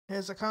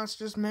Here's a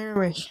conscious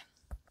narration.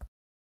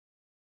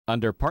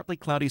 Under partly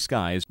cloudy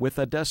skies with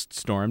a dust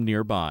storm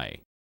nearby.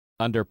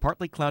 Under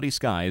partly cloudy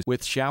skies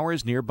with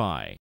showers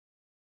nearby.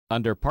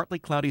 Under partly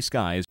cloudy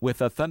skies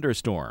with a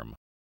thunderstorm.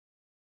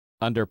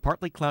 Under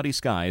partly cloudy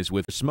skies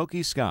with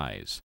smoky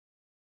skies.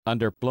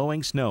 Under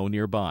blowing snow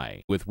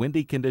nearby with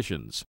windy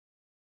conditions.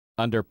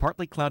 Under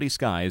partly cloudy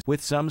skies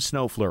with some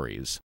snow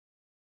flurries.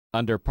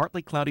 Under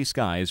partly cloudy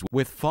skies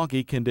with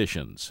foggy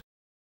conditions.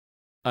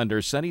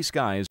 Under sunny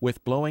skies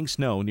with blowing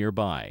snow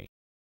nearby.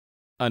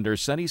 Under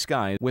sunny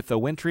skies with a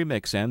wintry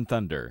mix and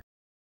thunder.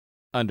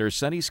 Under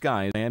sunny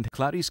skies and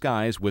cloudy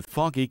skies with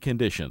foggy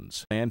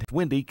conditions and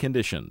windy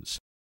conditions.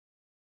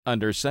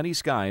 Under sunny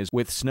skies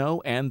with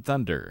snow and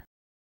thunder.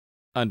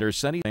 Under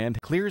sunny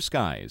and clear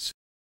skies.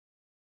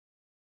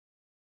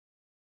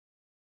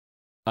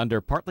 Under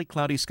partly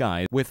cloudy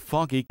skies with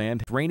foggy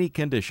and rainy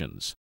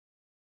conditions.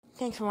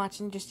 Thanks for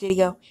watching this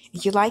video.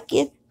 If you like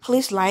it,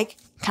 please like,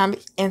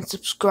 comment, and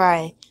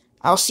subscribe.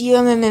 I'll see you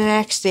in the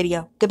next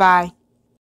video. Goodbye.